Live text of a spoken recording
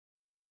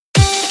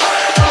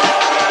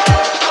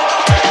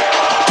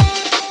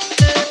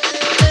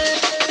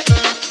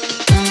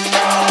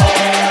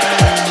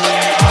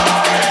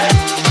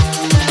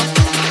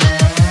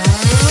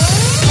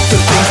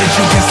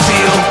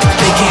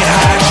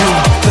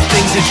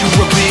you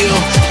reveal,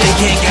 they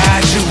can't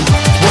guide you.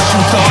 What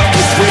you thought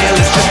was real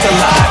is just a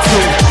lie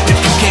too. If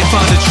you can't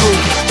find the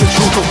truth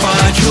will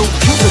find you.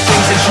 The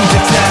things that you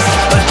detest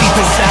are deep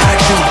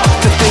inside you.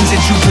 The things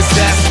that you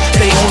possess,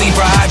 they only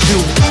ride you.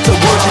 The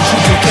words that you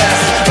confess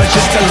are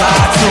just a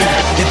lie too.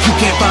 If you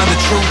can't find the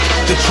truth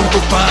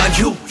will find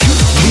you.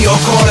 We all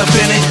caught up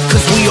in it,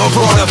 cause we all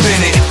brought up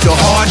in it. The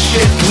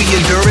hardship we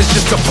endure is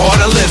just a part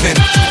of living.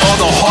 All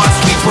the hearts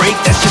we break,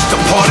 that's just a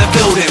part of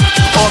building.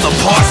 All the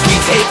parts we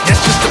take,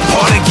 that's just a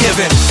part of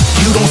giving.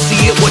 You don't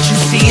see it, what you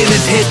seeing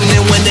is hidden.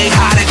 And when they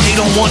hide it, they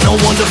don't want no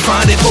one to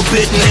find it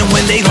forbidden. And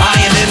when they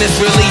lying, then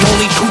it's really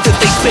only truth that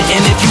they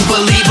spittin'. If you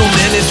believe them,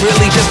 then it's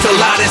really just a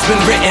lie that's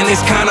been written.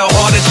 It's kinda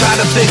hard to try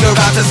to figure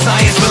out the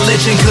science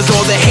religion, cause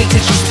all the hate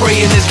that you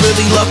sprayin' is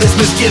really love that's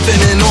misgiven.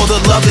 And all the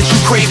love that you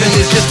craving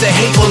is just a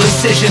hateful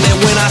incision. And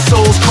when our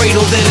souls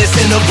cradle, then it's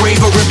in a grave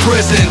or in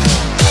prison.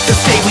 The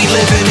state we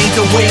live in ain't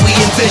the way we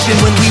envisioned.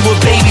 When we were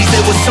babies,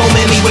 there were so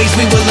many ways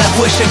we were left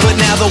wishing. But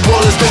now the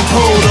world has been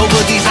pulled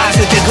over these eyes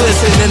that they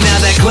glisten. And now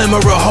that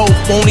glimmer of hope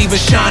won't even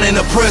shine in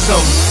a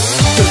prism.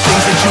 The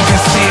things that you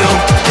conceal,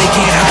 they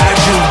can't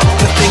hide you.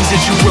 The things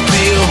that you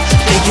reveal,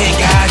 they can't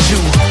guide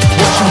you.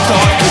 What you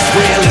thought was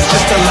real is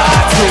just a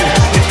lie too.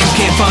 If you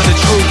can't find the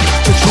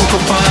truth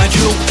will find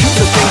you.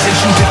 The things that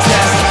you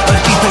detest are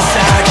deep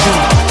inside you.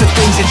 The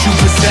things that you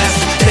possess,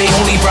 they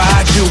only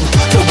ride you.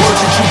 The words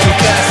that you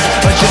confess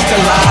are just a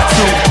lie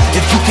too.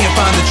 If you can't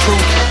find the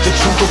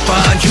truth will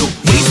find you.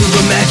 Ways through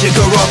the magic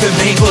are often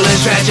painful and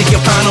tragic.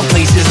 Your final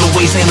places are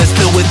wastelands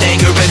filled with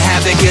anger and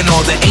havoc. And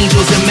all the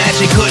angels and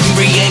magic couldn't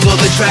re-angle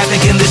the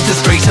traffic. And this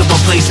disgrace of a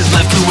place is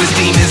left to its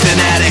demons and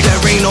addicts.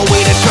 There ain't no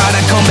way to try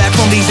to come back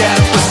from these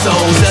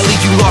episodes. They'll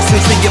leave you lost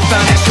until you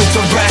found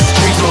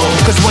extraterrestrial.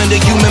 Cause when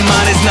the human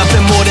mind is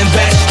nothing more than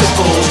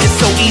vegetables, it's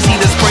so easy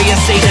to spray and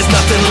say there's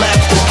nothing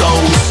left of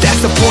those.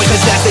 That's the point,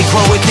 cause as they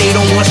grow it, they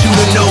don't want you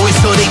to know it.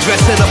 So they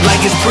dress it up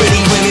like it's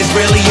pretty when it's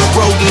really a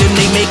rodent. And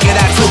they make it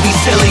out to be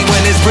silly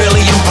when it's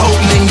really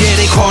impotent. And yeah,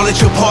 they call it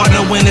your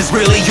partner when it's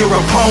really your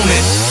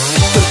opponent.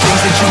 The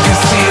things that you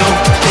conceal,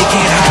 they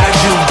can't hide.